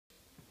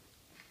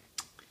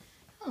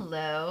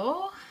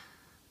Hello.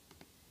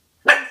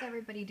 How's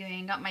everybody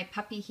doing? Got my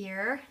puppy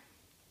here.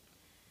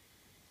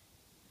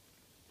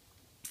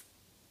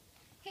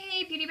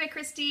 Hey, Beauty by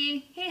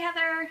Christy. Hey,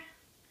 Heather.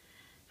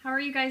 How are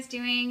you guys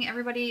doing?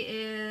 Everybody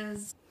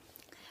is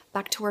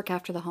back to work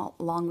after the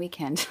long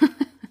weekend.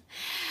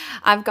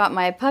 I've got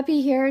my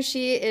puppy here.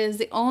 She is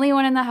the only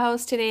one in the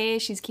house today.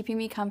 She's keeping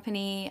me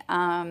company.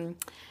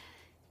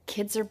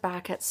 Kids are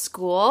back at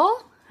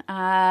school.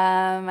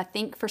 I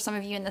think for some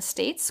of you in the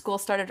States, school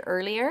started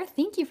earlier.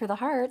 Thank you for the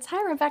hearts.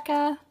 Hi,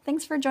 Rebecca.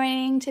 Thanks for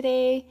joining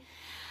today.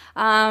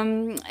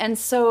 And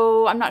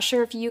so I'm not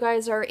sure if you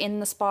guys are in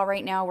the spa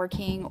right now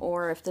working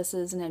or if this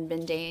is an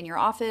admin day in your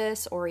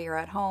office or you're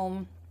at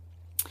home.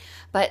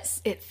 But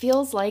it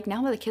feels like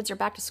now that the kids are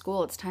back to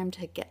school, it's time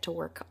to get to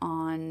work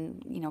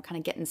on, kind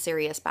of getting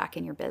serious back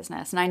in your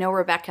business. And I know,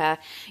 Rebecca,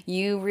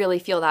 you really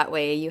feel that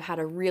way. You had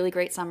a really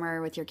great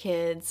summer with your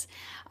kids.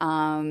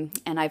 And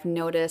I've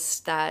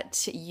noticed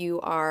that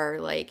you are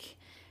like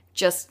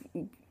just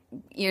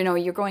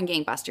you're going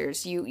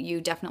gangbusters. You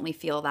definitely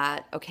feel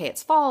that, okay,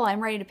 it's fall, I'm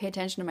ready to pay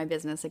attention to my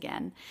business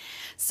again.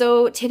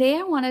 So today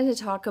I wanted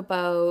to talk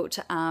about,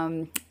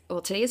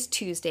 today is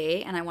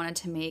Tuesday, and I wanted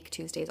to make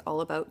Tuesdays all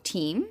about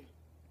team.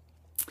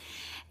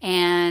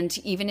 And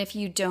even if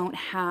you don't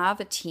have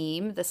a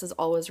team, this is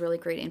always really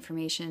great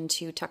information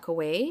to tuck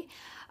away.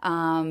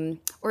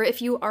 Or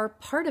if you are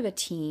part of a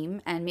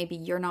team and maybe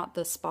you're not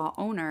the spa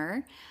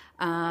owner,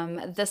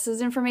 this is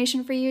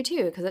information for you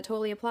too, because it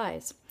totally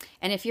applies.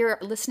 And if you're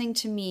listening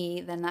to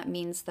me, then that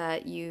means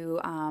that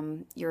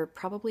you're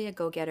probably a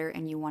go-getter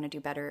and you want to do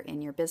better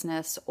in your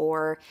business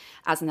or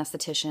as an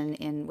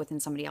esthetician within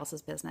somebody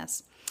else's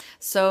business.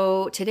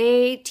 So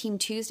today, Team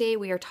Tuesday,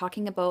 we are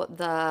talking about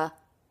the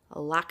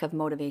lack of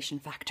motivation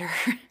factor.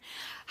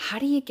 How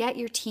do you get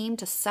your team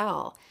to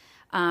sell?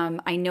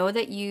 I know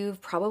that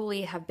you've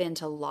probably have been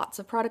to lots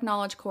of product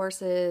knowledge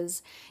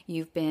courses.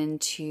 You've been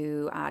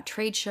to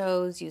trade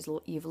shows.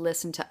 You've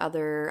listened to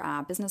other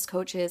business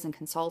coaches and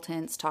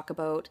consultants talk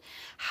about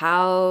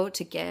how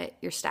to get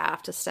your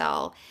staff to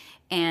sell.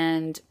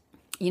 And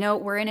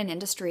we're in an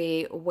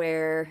industry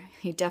where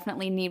you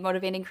definitely need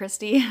motivating,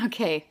 Christy.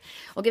 Okay,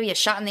 I'll give you a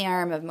shot in the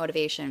arm of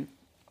motivation.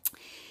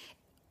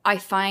 I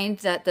find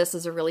that this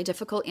is a really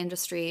difficult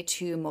industry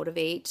to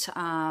motivate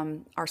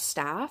our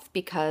staff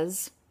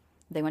because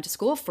they went to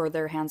school for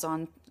their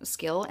hands-on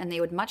skill and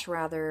they would much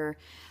rather,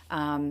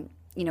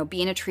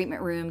 be in a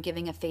treatment room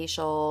giving a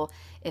facial,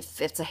 if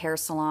it's a hair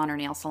salon or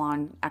nail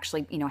salon,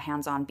 actually,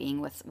 hands-on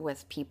being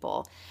with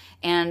people.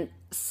 And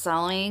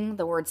selling,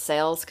 the word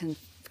sales can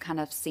kind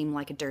of seem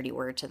like a dirty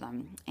word to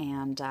them.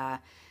 And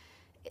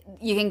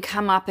you can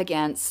come up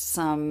against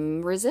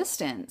some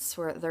resistance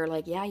where they're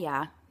like,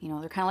 yeah,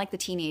 they're kind of like the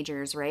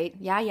teenagers, right?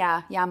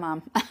 Yeah,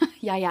 mom.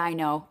 yeah, I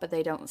know, but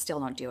they still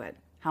don't do it.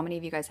 How many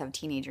of you guys have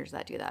teenagers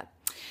that do that?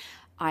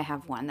 I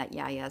have one that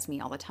yeah-yahs me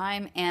all the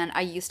time, and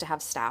I used to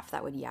have staff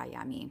that would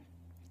yeah-yah me.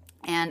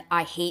 And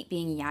I hate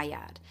being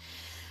yeah-yahed.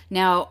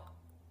 Now,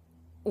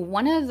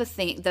 one of the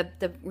things,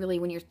 really,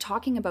 when you're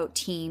talking about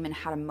team and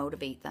how to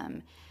motivate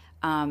them,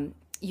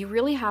 you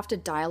really have to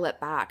dial it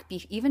back.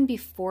 Even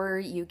before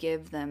you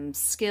give them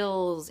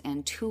skills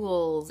and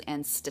tools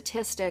and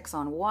statistics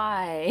on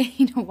why,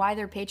 why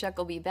their paycheck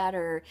will be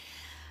better,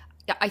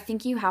 I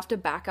think you have to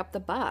back up the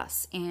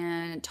bus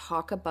and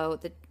talk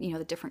about the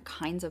different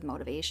kinds of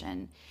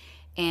motivation.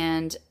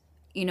 And,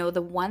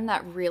 the one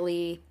that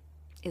really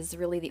is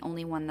the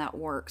only one that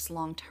works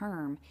long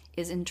term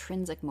is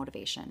intrinsic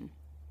motivation.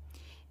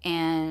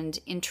 And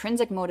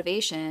intrinsic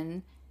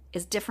motivation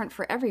is different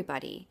for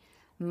everybody.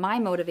 My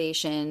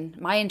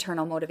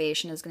internal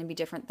motivation is going to be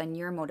different than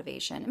your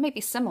motivation. It might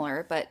be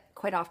similar, but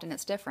quite often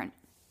it's different.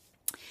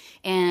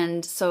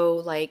 And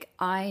so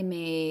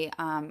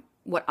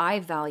what I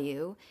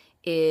value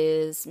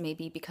is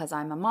maybe because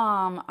I'm a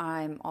mom,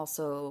 I'm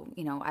also,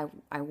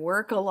 I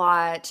work a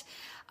lot.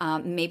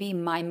 Maybe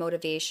my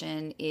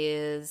motivation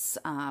is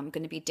going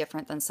to be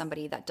different than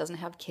somebody that doesn't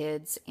have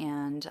kids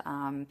and,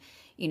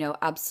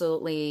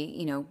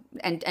 absolutely,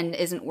 and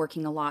isn't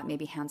working a lot,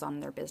 maybe hands-on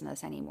in their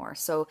business anymore.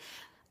 So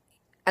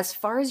as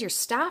far as your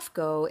staff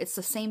go, it's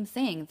the same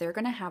thing. They're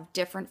going to have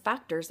different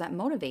factors that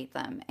motivate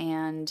them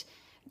and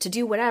to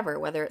do whatever,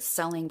 whether it's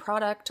selling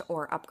product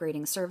or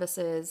upgrading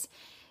services.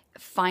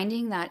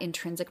 Finding that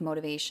intrinsic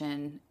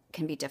motivation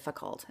can be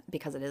difficult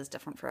because it is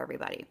different for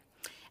everybody.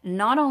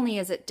 Not only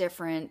is it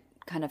different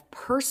kind of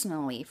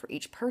personally for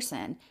each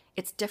person,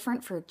 it's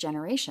different for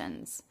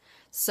generations.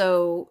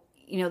 So,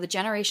 the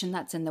generation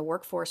that's in the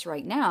workforce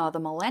right now, the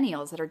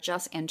millennials that are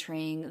just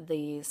entering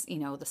the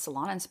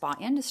salon and spa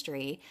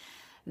industry,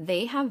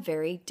 they have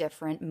very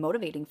different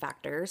motivating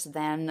factors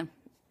than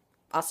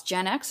us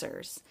Gen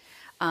Xers.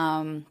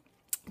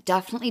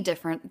 Definitely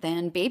different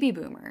than baby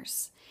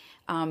boomers.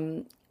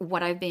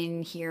 What I've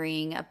been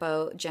hearing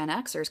about Gen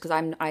Xers, because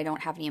I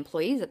don't have any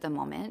employees at the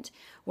moment,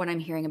 what I'm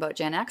hearing about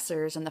Gen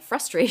Xers and the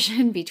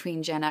frustration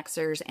between Gen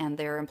Xers and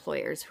their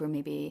employers who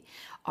maybe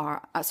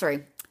are,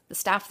 the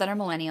staff that are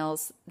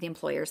millennials, the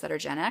employers that are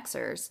Gen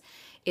Xers,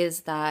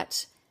 is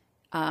that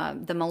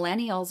The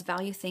millennials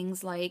value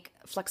things like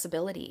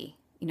flexibility,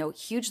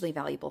 hugely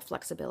valuable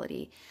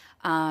flexibility.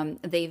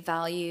 They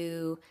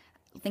value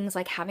things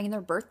like having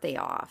their birthday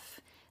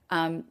off.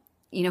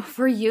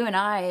 For you and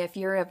I, if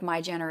you're of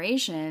my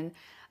generation,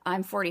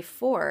 I'm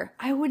 44,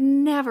 I would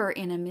never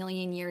in a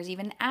million years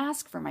even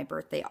ask for my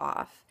birthday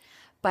off.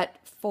 But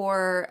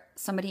for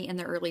somebody in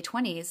their early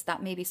 20s,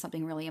 that may be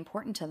something really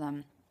important to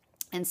them.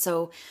 And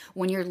so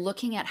when you're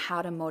looking at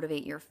how to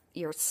motivate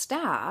your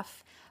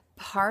staff,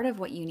 part of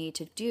what you need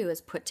to do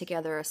is put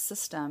together a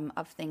system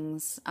of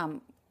things,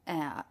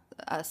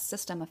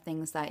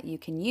 that you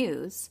can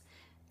use.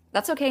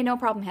 That's okay, no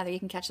problem, Heather. You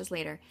can catch this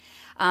later.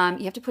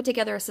 You have to put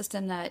together a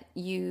system that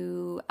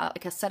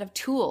like a set of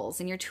tools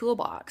in your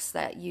toolbox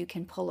that you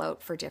can pull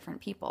out for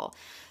different people.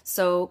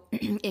 So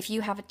if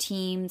you have a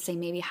team, say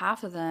maybe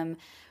half of them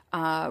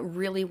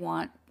really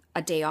want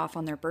a day off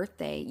on their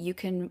birthday, you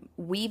can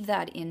weave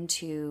that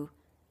into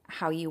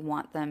how you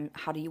want them,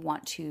 how do you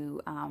want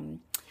to,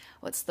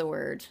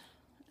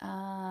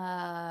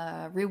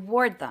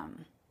 reward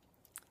them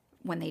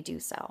when they do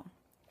so.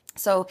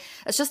 So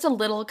it's just a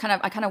little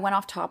I kind of went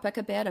off topic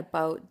a bit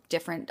about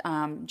different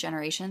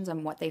generations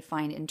and what they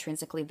find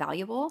intrinsically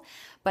valuable,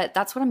 but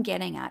that's what I'm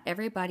getting at.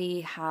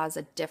 Everybody has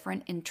a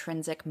different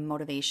intrinsic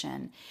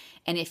motivation.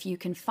 And if you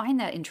can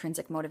find that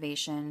intrinsic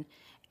motivation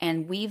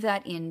and weave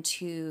that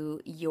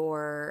into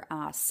your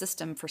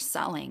system for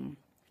selling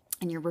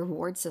and your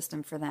reward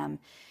system for them,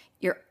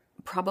 you're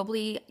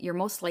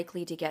most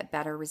likely to get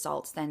better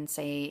results than,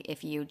 say,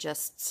 if you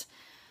just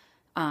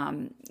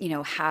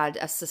had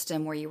a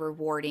system where you're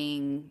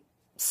rewarding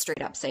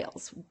straight up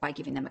sales by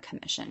giving them a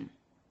commission.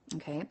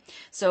 Okay.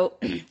 So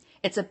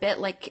it's a bit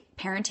like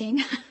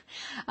parenting.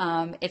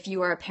 If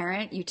you are a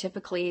parent, you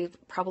typically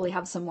probably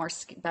have some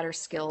better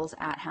skills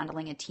at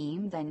handling a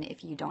team than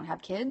if you don't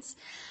have kids.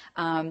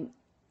 When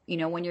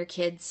your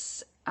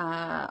kids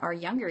are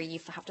younger, you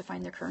have to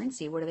find their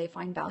currency. What do they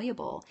find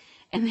valuable?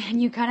 And then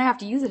you kind of have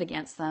to use it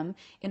against them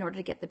in order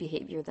to get the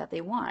behavior that they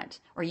want.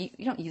 Or you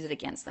don't use it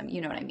against them.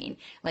 You know what I mean?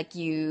 Like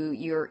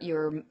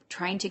you're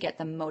trying to get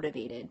them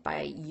motivated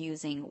by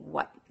using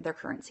what their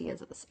currency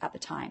is at the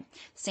time.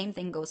 Same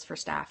thing goes for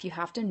staff. You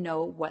have to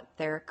know what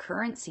their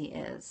currency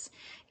is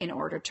in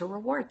order to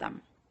reward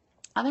them.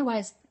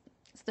 Otherwise,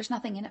 there's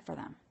nothing in it for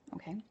them.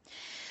 Okay.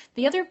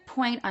 The other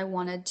point I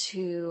wanted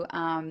to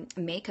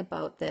make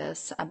about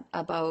this,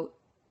 about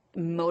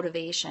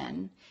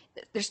motivation,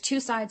 there's two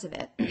sides of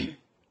it.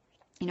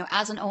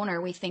 As an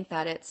owner, we think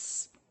that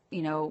it's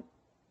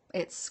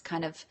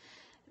kind of,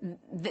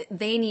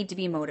 they need to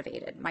be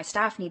motivated. My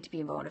staff need to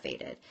be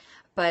motivated.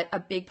 But a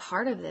big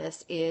part of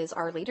this is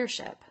our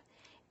leadership.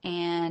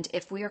 And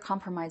if we are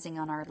compromising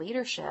on our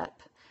leadership,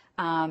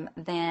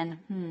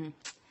 then,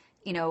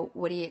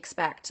 what do you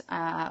expect?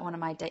 One of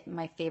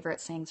my favorite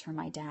sayings from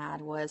my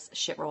dad was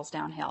 "shit rolls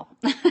downhill."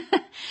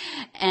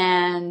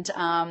 And,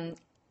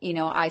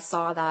 I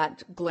saw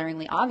that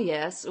glaringly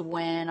obvious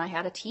when I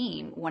had a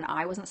team, when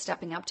I wasn't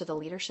stepping up to the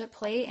leadership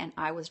plate and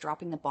I was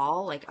dropping the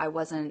ball. Like I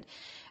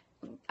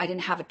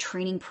didn't have a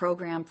training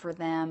program for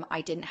them.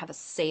 I didn't have a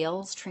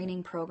sales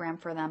training program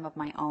for them of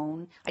my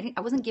own.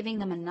 I wasn't giving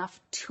them enough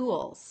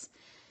tools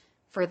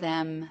for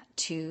them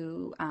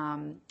to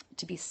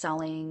be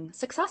selling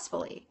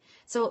successfully.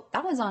 So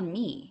that was on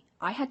me.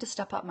 I had to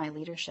step up my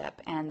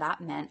leadership, and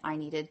that meant I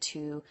needed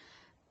to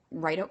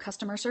write out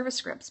customer service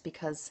scripts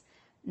because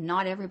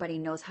not everybody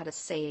knows how to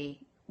say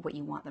what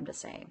you want them to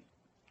say.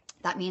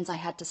 That means I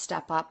had to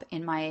step up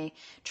in my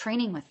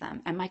training with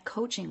them and my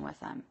coaching with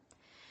them.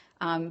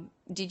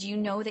 Did you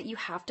know that you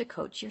have to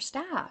coach your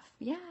staff?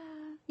 Yeah,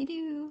 you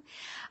do.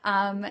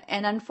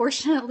 And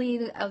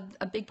unfortunately,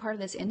 a big part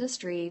of this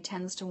industry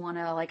tends to want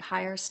to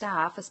hire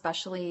staff,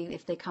 especially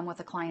if they come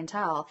with a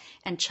clientele,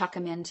 and chuck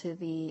them onto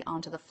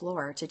the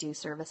floor to do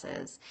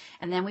services.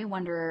 And then we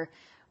wonder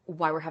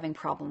why we're having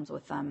problems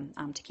with them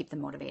to keep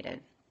them motivated.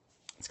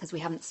 It's because we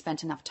haven't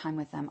spent enough time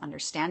with them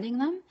understanding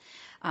them,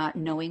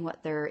 knowing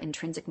what their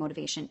intrinsic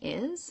motivation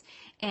is,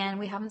 and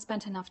we haven't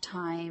spent enough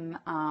time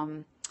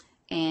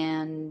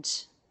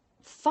and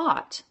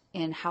thought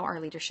in how our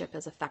leadership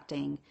is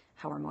affecting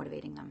how we're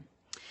motivating them.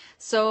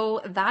 So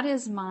that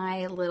is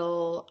my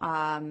little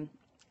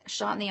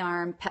shot in the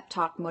arm, pep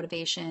talk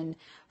motivation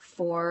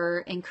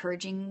for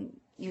encouraging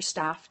your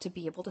staff to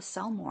be able to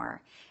sell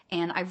more.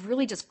 And I've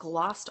really just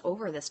glossed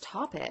over this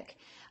topic.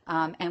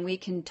 And we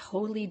can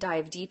totally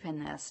dive deep in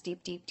this,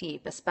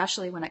 deep,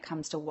 especially when it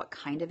comes to what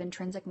kind of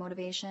intrinsic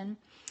motivation,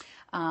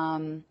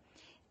 and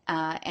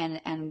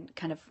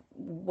kind of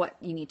what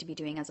you need to be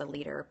doing as a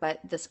leader. But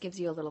this gives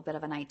you a little bit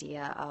of an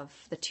idea of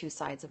the two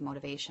sides of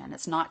motivation.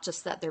 It's not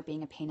just that they're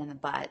being a pain in the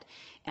butt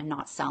and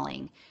not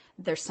selling.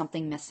 There's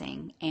something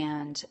missing.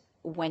 And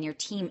when your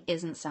team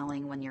isn't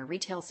selling, when your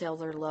retail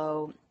sales are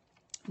low,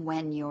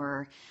 when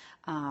your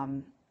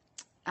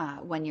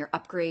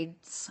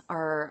upgrades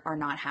are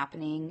not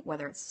happening,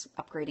 whether it's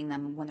upgrading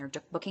them when they're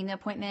booking the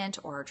appointment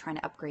or trying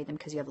to upgrade them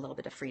because you have a little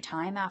bit of free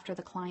time after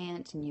the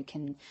client and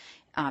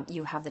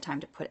you have the time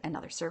to put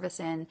another service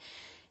in,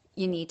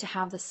 you need to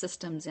have the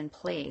systems in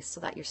place so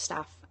that your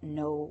staff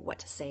know what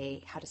to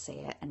say, how to say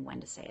it, and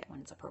when to say it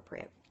when it's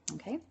appropriate.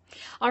 Okay.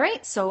 All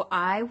right. So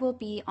I will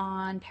be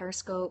on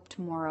Periscope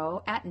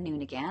tomorrow at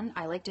noon again.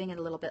 I like doing it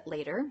a little bit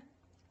later.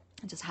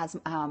 It just has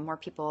more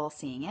people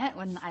seeing it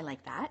when I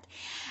like that.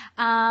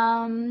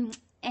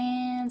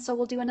 And so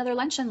we'll do another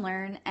lunch and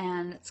learn.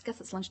 And I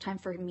guess it's lunchtime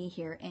for me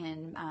here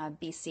in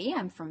BC.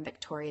 I'm from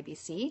Victoria,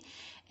 BC.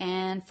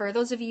 And for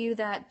those of you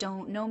that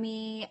don't know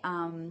me,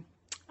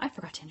 I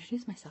forgot to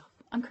introduce myself.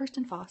 I'm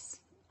Kirsten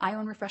Foss. I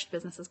own Refreshed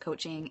Businesses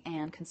Coaching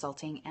and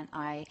Consulting, and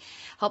I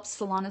help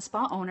salon and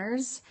spa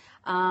owners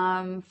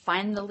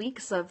find the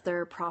leaks of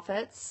their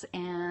profits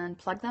and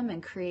plug them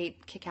and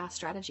create kick-ass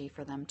strategy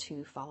for them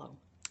to follow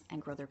and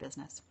grow their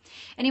business.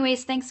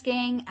 Anyways, thanks,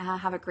 gang.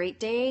 Have a great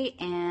day,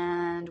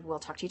 and we'll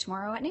talk to you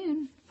tomorrow at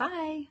noon.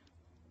 Bye.